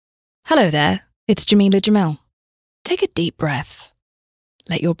Hello there, it's Jamila Jamel. Take a deep breath.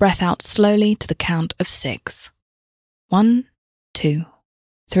 Let your breath out slowly to the count of 6. 1, 2,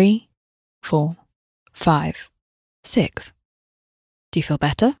 3, 4, 5, 6. Do you feel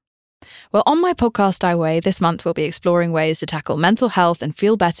better? Well, on my podcast, I Weigh, this month we'll be exploring ways to tackle mental health and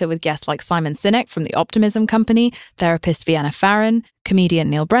feel better with guests like Simon Sinek from The Optimism Company, therapist Vienna Farron, comedian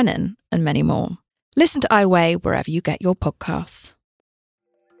Neil Brennan, and many more. Listen to I Weigh wherever you get your podcasts.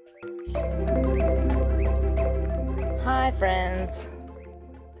 Hi friends,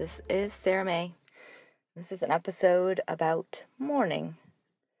 this is Sarah May. This is an episode about mourning,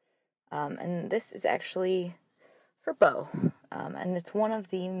 and this is actually for Beau, and it's one of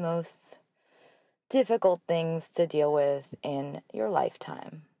the most difficult things to deal with in your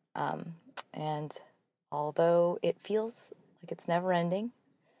lifetime, and although it feels like it's never ending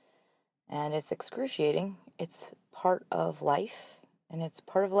and it's excruciating, it's part of life, and it's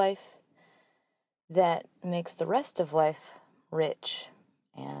part of life that makes the rest of life rich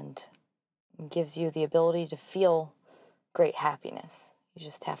and gives you the ability to feel great happiness. You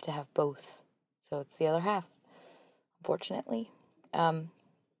just have to have both. So it's the other half, unfortunately. And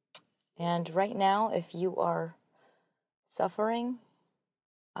right now, if you are suffering,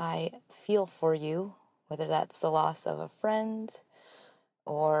 I feel for you, whether that's the loss of a friend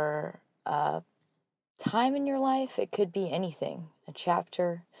or a time in your life. It could be anything, a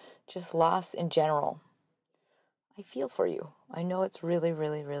chapter, just loss in general. I feel for you. I know it's really,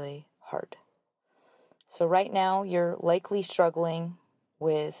 really, really hard. So right now, you're likely struggling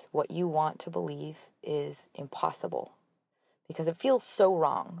with what you want to believe is impossible because it feels so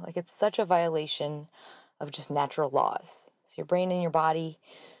wrong. Like it's such a violation of just natural laws. So your brain and your body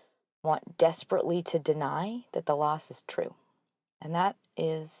want desperately to deny that the loss is true. And that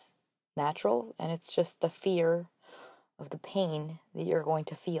is natural, and it's just the fear of the pain that you're going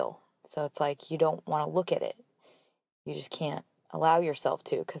to feel. So it's like you don't want to look at it. You just can't allow yourself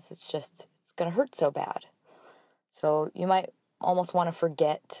to because it's going to hurt so bad. So you might almost want to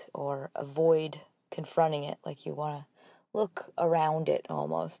forget or avoid confronting it, like you want to look around it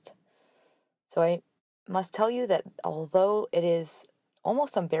almost. So I must tell you that although it is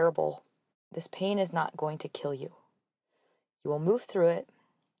almost unbearable, this pain is not going to kill you. You will move through it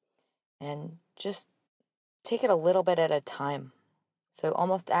and just take it a little bit at a time. So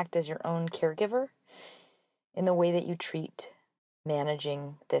almost act as your own caregiver in the way that you treat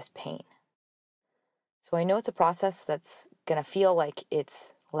managing this pain. So I know it's a process that's going to feel like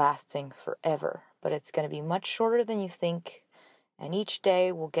it's lasting forever, but it's going to be much shorter than you think, and each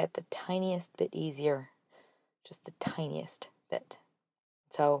day will get the tiniest bit easier, just the tiniest bit.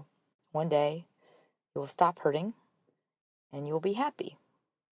 So one day you will stop hurting and you will be happy.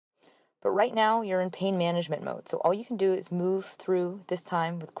 But right now you're in pain management mode, so all you can do is move through this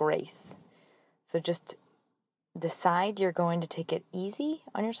time with grace. So just decide you're going to take it easy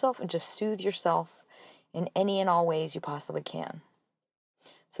on yourself and just soothe yourself in any and all ways you possibly can.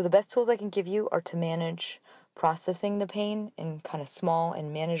 So the best tools I can give you are to manage processing the pain in kind of small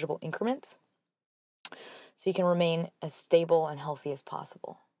and manageable increments so you can remain as stable and healthy as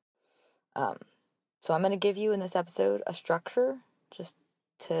possible. So I'm going to give you in this episode a structure just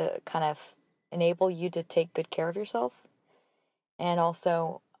to kind of enable you to take good care of yourself, and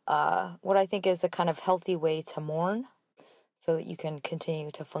also what I think is a kind of healthy way to mourn so that you can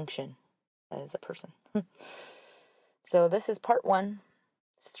continue to function as a person. So this is part 1,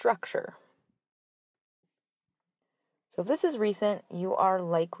 structure. So if this is recent, you are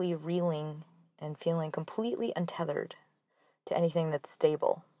likely reeling and feeling completely untethered to anything that's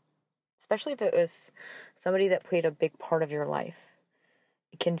stable, especially if it was somebody that played a big part of your life.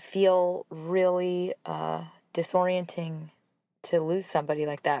 It can feel really disorienting to lose somebody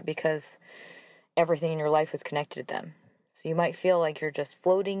like that because everything in your life was connected to them. So you might feel like you're just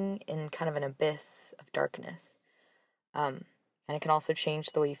floating in kind of an abyss of darkness. And it can also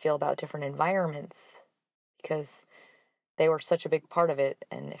change the way you feel about different environments because they were such a big part of it.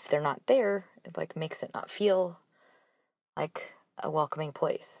 And if they're not there, it like makes it not feel like a welcoming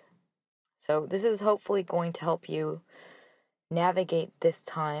place. So this is hopefully going to help you navigate this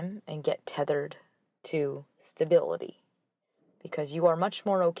time and get tethered to stability because you are much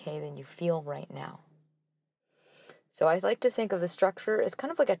more okay than you feel right now. So I like to think of the structure as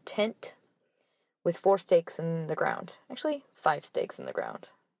kind of like a tent with 4 stakes in the ground. Actually, 5 stakes in the ground.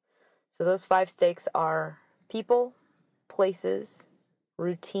 So those 5 stakes are people, places,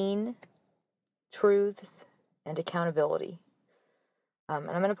 routine, truths, and accountability. And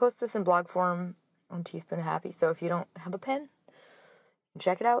I'm going to post this in blog form on Teaspoon of Happy, so if you don't have a pen,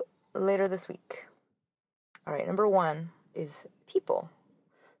 check it out later this week. All right, number 1 is people.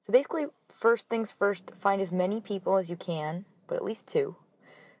 So basically, first things first, find as many people as you can, but at least 2,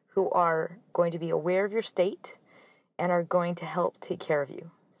 who are going to be aware of your state and are going to help take care of you.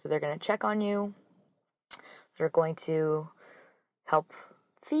 So they're going to check on you. They're going to help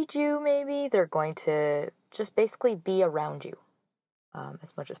feed you, maybe. They're going to just basically be around you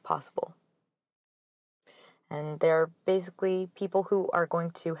as much as possible. And they're basically people who are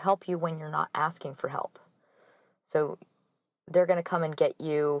going to help you when you're not asking for help. So they're going to come and get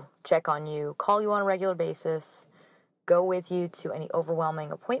you, check on you, call you on a regular basis, go with you to any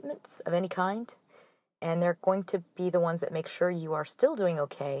overwhelming appointments of any kind. And they're going to be the ones that make sure you are still doing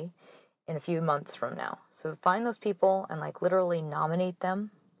okay in a few months from now. So find those people and literally nominate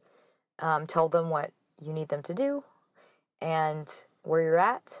them. Tell them what you need them to do and where you're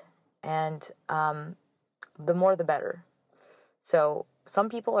at. And the more the better. So some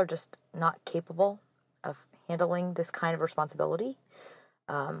people are just not capable of handling this kind of responsibility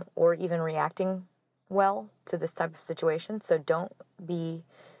or even reacting well to this type of situation. So don't be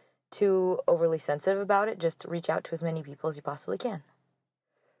too overly sensitive about it. Just reach out to as many people as you possibly can.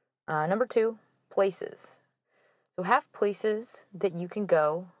 Number 2, places. So have places that you can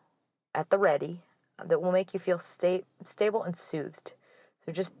go at the ready that will make you feel stable and soothed.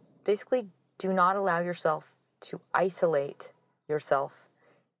 So just basically do not allow yourself to isolate yourself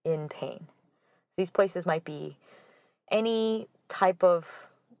in pain. These places might be any type of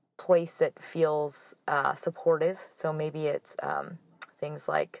place that feels supportive. So maybe it's things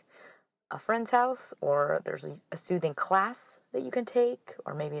like a friend's house, or there's a soothing class that you can take,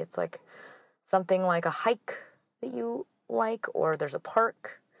 or maybe it's something like a hike that you like, or there's a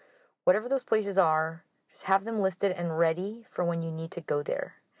park. Whatever those places are, just have them listed and ready for when you need to go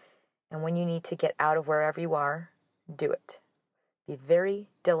there. And when you need to get out of wherever you are, do it. Be very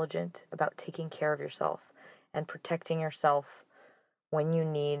diligent about taking care of yourself and protecting yourself when you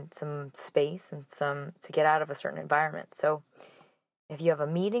need some space and to get out of a certain environment. So if you have a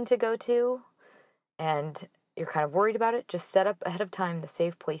meeting to go to and you're kind of worried about it, just set up ahead of time the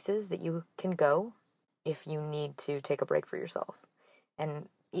safe places that you can go if you need to take a break for yourself. And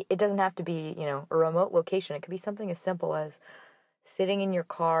it doesn't have to be, a remote location. It could be something as simple as sitting in your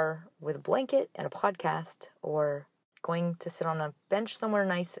car with a blanket and a podcast, or going to sit on a bench somewhere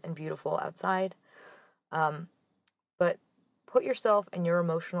nice and beautiful outside. But put yourself and your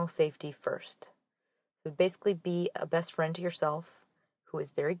emotional safety first. So basically be a best friend to yourself who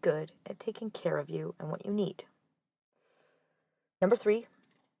is very good at taking care of you and what you need. Number 3,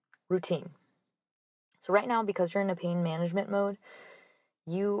 routine. So right now, because you're in a pain management mode,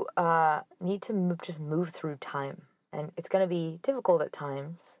 you need to just move through time. And it's going to be difficult at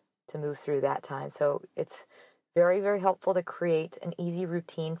times to move through that time. So it's very, very helpful to create an easy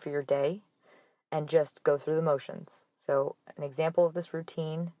routine for your day and just go through the motions. So an example of this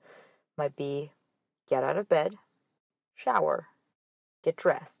routine might be get out of bed, shower, get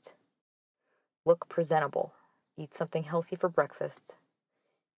dressed, look presentable, eat something healthy for breakfast,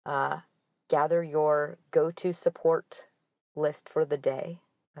 gather your go-to support list for the day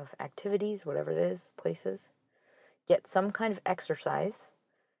of activities, whatever it is, places, get some kind of exercise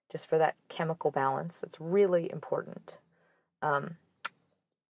just for that chemical balance. That's really important.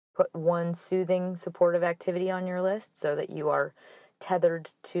 Put one soothing, supportive activity on your list so that you are tethered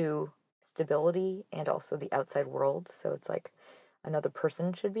to stability and also the outside world. So it's like another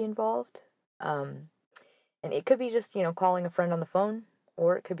person should be involved. And it could be just, calling a friend on the phone,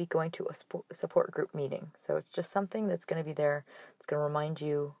 or it could be going to a support group meeting. So it's just something that's going to be there. It's going to remind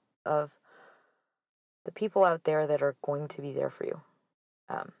you of the people out there that are going to be there for you.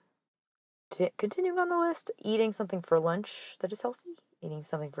 Continuing on the list, eating something for lunch that is healthy, eating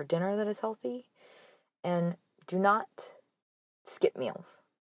something for dinner that is healthy, and do not skip meals.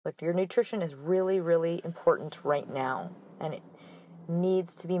 Your nutrition is really, really important right now, and it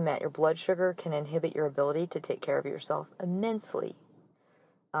needs to be met. Your blood sugar can inhibit your ability to take care of yourself immensely.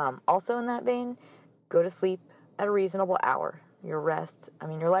 Also in that vein, go to sleep at a reasonable hour. Your rest,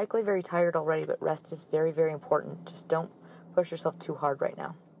 you're likely very tired already, but rest is very, very important. Just don't push yourself too hard right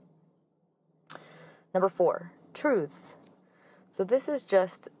now. Number 4, truths. So this is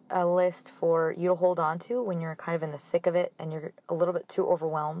just a list for you to hold on to when you're kind of in the thick of it and you're a little bit too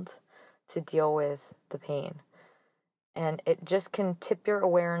overwhelmed to deal with the pain. And it just can tip your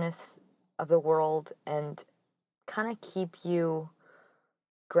awareness of the world and kind of keep you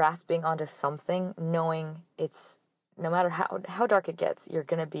grasping onto something, knowing it's, no matter how dark it gets, you're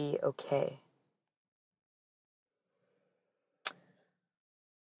going to be okay.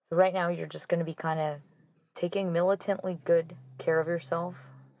 So right now, you're just going to be kind of taking militantly good care of yourself.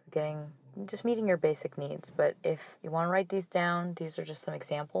 So getting just meeting your basic needs. But if you want to write these down, these are just some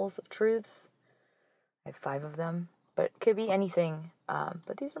examples of truths. I have 5 of them, but it could be anything.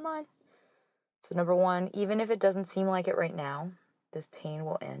 But these are mine. So number 1, even if it doesn't seem like it right now, this pain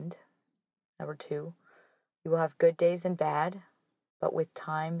will end. Number 2, you will have good days and bad, but with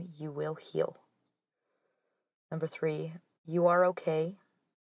time you will heal. Number 3, you are okay.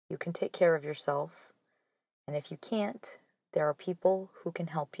 You can take care of yourself. And if you can't, there are people who can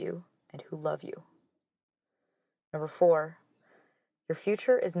help you and who love you. Number 4, your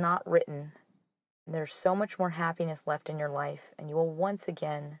future is not written. There's so much more happiness left in your life, and you will once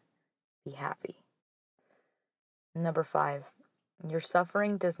again be happy. Number 5, your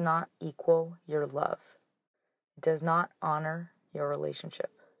suffering does not equal your love. It does not honor your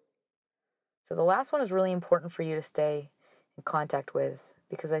relationship. So the last one is really important for you to stay in contact with,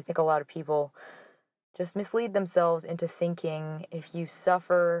 because I think a lot of people just mislead themselves into thinking if you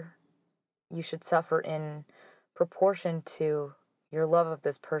suffer, you should suffer in proportion to your love of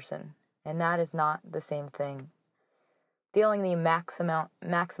this person. And that is not the same thing. Feeling the maximum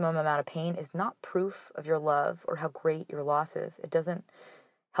amount of pain is not proof of your love or how great your loss is. It doesn't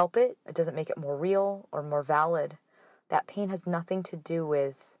help it. It doesn't make it more real or more valid. That pain has nothing to do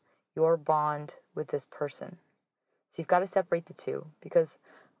with your bond with this person. So you've got to separate the two, because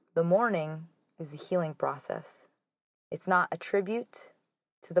the mourning is the healing process. It's not a tribute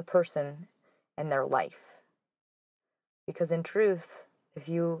to the person and their life. Because in truth, if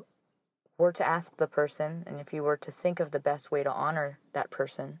you were to ask the person, and if you were to think of the best way to honor that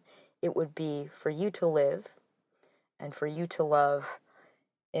person, it would be for you to live and for you to love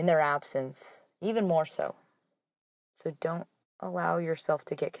in their absence, even more so. So don't allow yourself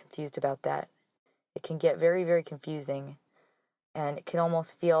to get confused about that. It can get very, very confusing, and it can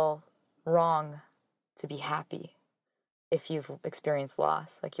almost feel wrong to be happy if you've experienced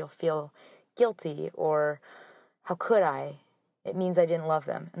loss. Like you'll feel guilty, or how could I? It means I didn't love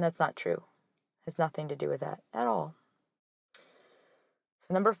them, and that's not true. It has nothing to do with that at all.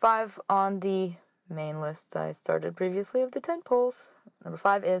 So number 5 on the main list I started previously of the 10 polls. Number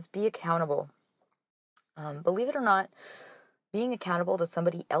 5 is be accountable. Believe it or not, being accountable to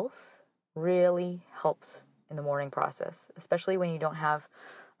somebody else really helps in the mourning process, especially when you don't have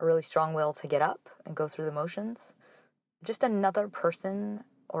a really strong will to get up and go through the motions. Just another person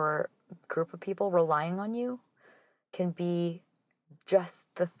or group of people relying on you can be just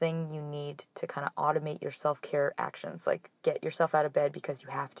the thing you need to kind of automate your self-care actions, like get yourself out of bed because you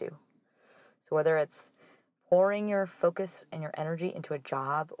have to. So whether it's pouring your focus and your energy into a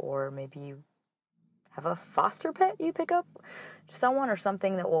job, or maybe you have a foster pet you pick up, someone or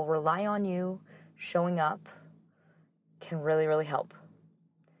something that will rely on you showing up can really, really help.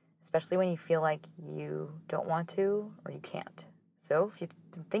 Especially when you feel like you don't want to or you can't. So if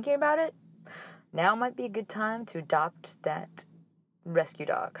you've been thinking about it, now might be a good time to adopt that rescue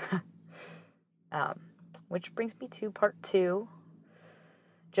dog. Which brings me to part 2.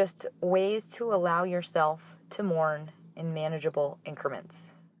 Just ways to allow yourself to mourn in manageable increments.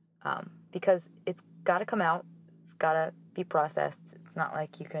 Because it's got to come out. It's got to be processed. It's not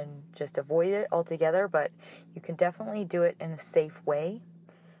like you can just avoid it altogether, but you can definitely do it in a safe way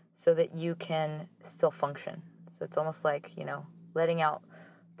so that you can still function. So it's almost like, letting out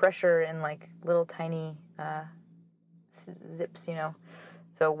pressure in like little tiny zips,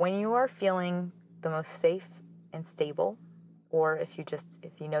 So when you are feeling the most safe and stable, or if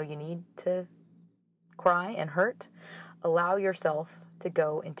you know you need to cry and hurt, allow yourself to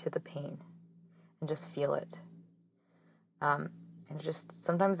go into the pain and just feel it. And just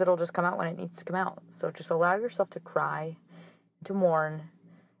sometimes it'll just come out when it needs to come out. So just allow yourself to cry, to mourn,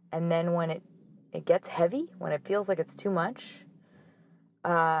 and then when it gets heavy, when it feels like it's too much,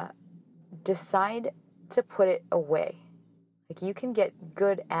 decide to put it away. Like you can get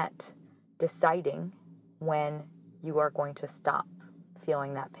good at deciding when you are going to stop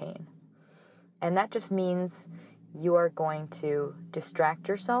feeling that pain. And that just means you are going to distract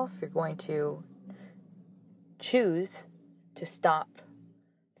yourself. You're going to choose to stop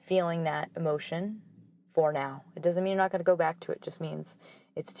feeling that emotion for now. It doesn't mean you're not going to go back to it. It just means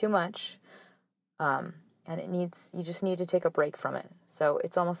it's too much. And you just need to take a break from it. So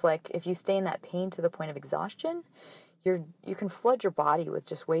it's almost like if you stay in that pain to the point of exhaustion, you can flood your body with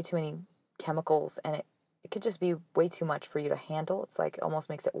just way too many chemicals, and it could just be way too much for you to handle. It's like it almost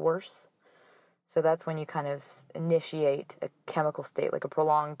makes it worse. So that's when you kind of initiate a chemical state, like a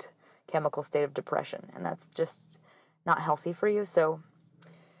prolonged chemical state of depression, and that's just not healthy for you. So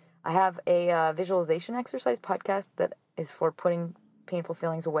I have a visualization exercise podcast that is for putting painful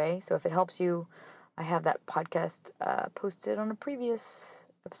feelings away. So if it helps you, I have that podcast posted on a previous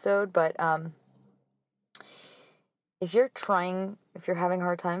episode, but if you're having a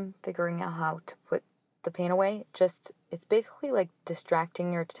hard time figuring out how to put the pain away, it's basically like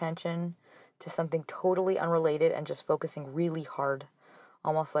distracting your attention to something totally unrelated and just focusing really hard,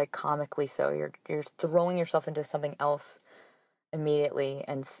 almost like comically so. You're throwing yourself into something else immediately,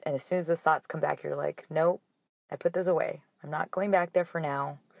 and as soon as those thoughts come back, you're like, nope, I put those away. I'm not going back there for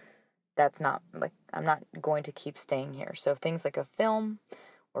now. I'm not going to keep staying here. So things like a film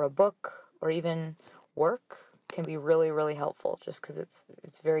or a book or even work can be really, really helpful just because it's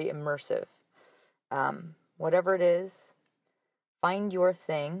very immersive. Whatever it is, find your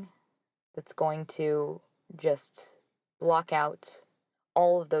thing that's going to just block out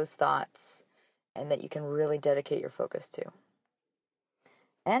all of those thoughts and that you can really dedicate your focus to.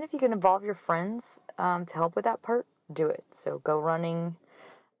 And if you can involve your friends to help with that part, do it. So go running,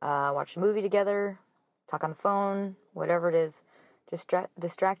 watch a movie together, talk on the phone, whatever it is. Just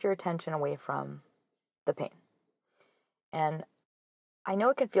distract your attention away from the pain. And I know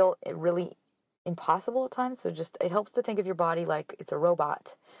it can feel really impossible at times, so it helps to think of your body like it's a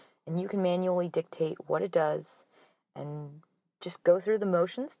robot, and you can manually dictate what it does and just go through the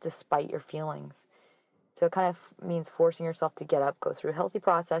motions despite your feelings. So it kind of means forcing yourself to get up, go through healthy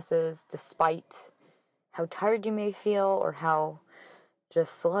processes despite how tired you may feel or how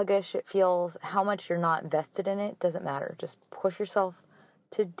just sluggish it feels, how much you're not invested in it, doesn't matter. Just push yourself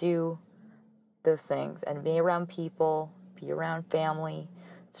to do those things and be around people, be around family.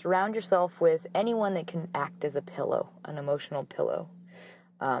 Surround yourself with anyone that can act as a pillow, an emotional pillow.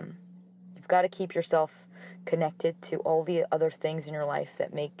 You've got to keep yourself connected to all the other things in your life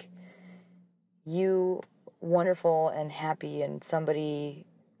that make you wonderful and happy and somebody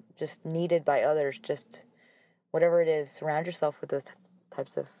just needed by others. Just whatever it is, surround yourself with those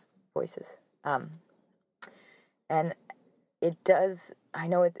types of voices. And it does, I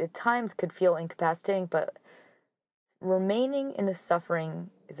know it at times could feel incapacitating, but remaining in the suffering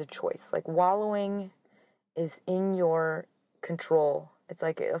is a choice. Like wallowing is in your control. It's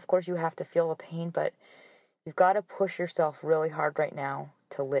like, of course you have to feel the pain, but you've got to push yourself really hard right now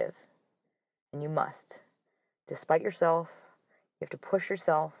to live. And you must. Despite yourself, you have to push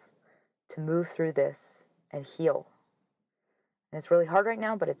yourself to move through this and heal. And it's really hard right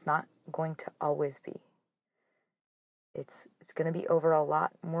now, but it's not going to always be. It's going to be over a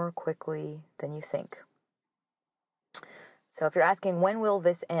lot more quickly than you think. So if you're asking, when will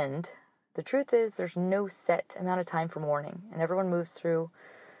this end? The truth is there's no set amount of time for mourning, and everyone moves through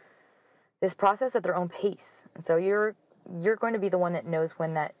this process at their own pace. And so you're going to be the one that knows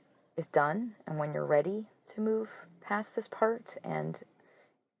when that is done and when you're ready to move past this part, and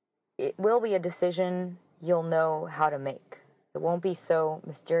it will be a decision you'll know how to make. It won't be so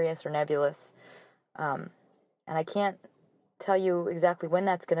mysterious or nebulous. And I can't tell you exactly when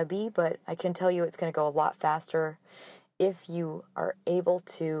that's going to be, but I can tell you it's going to go a lot faster if you are able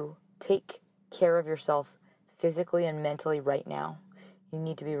to take care of yourself physically and mentally right now. You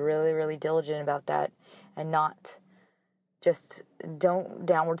need to be really, really diligent about that and not just don't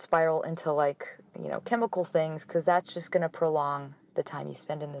downward spiral into chemical things, because that's just going to prolong the time you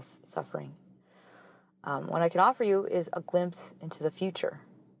spend in this suffering. What I can offer you is a glimpse into the future.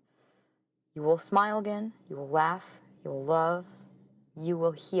 You will smile again, you will laugh, you will love, you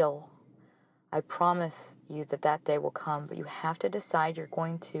will heal. I promise you that day will come, but you have to decide you're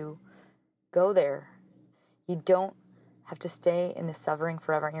going to go there. You don't have to stay in the suffering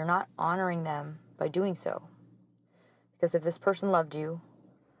forever, and you're not honoring them by doing so. Because if this person loved you,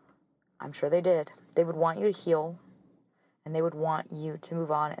 I'm sure they did, they would want you to heal, and they would want you to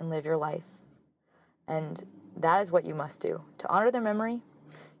move on and live your life. And that is what you must do. To honor their memory,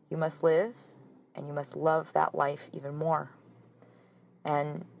 you must live, and you must love that life even more.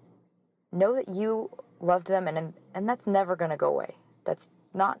 And know that you loved them, and that's never going to go away. That's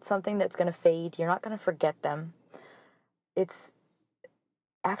not something that's going to fade. You're not going to forget them. It's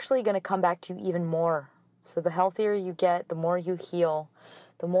actually going to come back to you even more. So the healthier you get, the more you heal,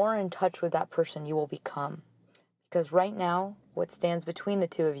 the more in touch with that person you will become. Because right now, what stands between the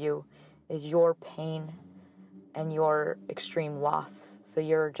two of you is your pain and your extreme loss. So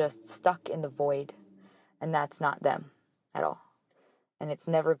you're just stuck in the void, and that's not them at all. And it's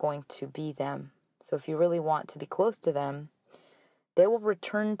never going to be them. So if you really want to be close to them, they will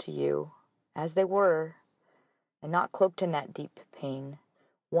return to you as they were, and not cloaked in that deep pain,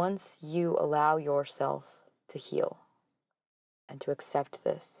 once you allow yourself to heal and to accept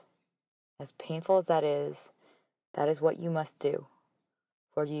this. As painful as that is what you must do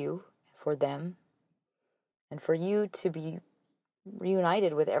for you, for them, and for you to be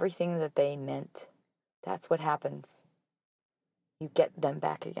reunited with everything that they meant. That's what happens. you get them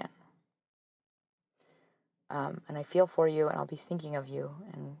back again. And I feel for you, and I'll be thinking of you.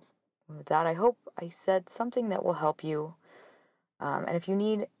 And with that, I hope I said something that will help you. And if you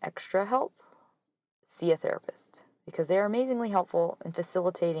need extra help, see a therapist, because they are amazingly helpful in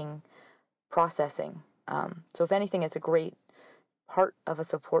facilitating processing. So if anything, it's a great part of a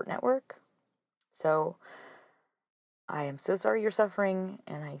support network. So I am so sorry you're suffering,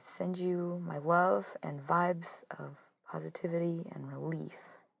 and I send you my love and vibes of positivity and relief.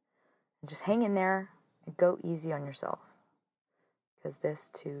 And just hang in there and go easy on yourself, because this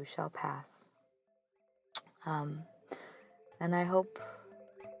too shall pass. And I hope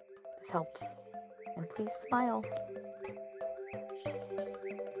this helps. And please smile.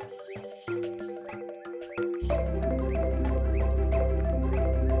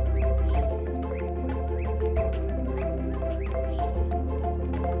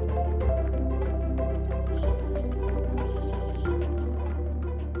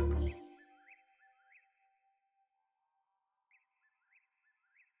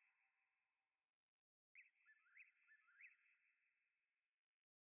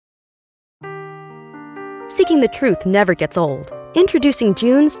 Seeking the truth never gets old. Introducing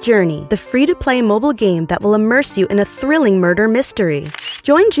June's Journey, the free-to-play mobile game that will immerse you in a thrilling murder mystery.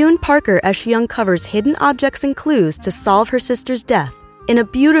 Join June Parker as she uncovers hidden objects and clues to solve her sister's death in a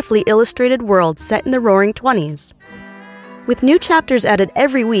beautifully illustrated world set in the Roaring '20s. With new chapters added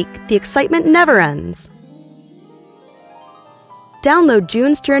every week, the excitement never ends. Download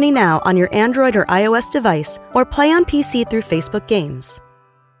June's Journey now on your Android or iOS device, or play on PC through Facebook Games.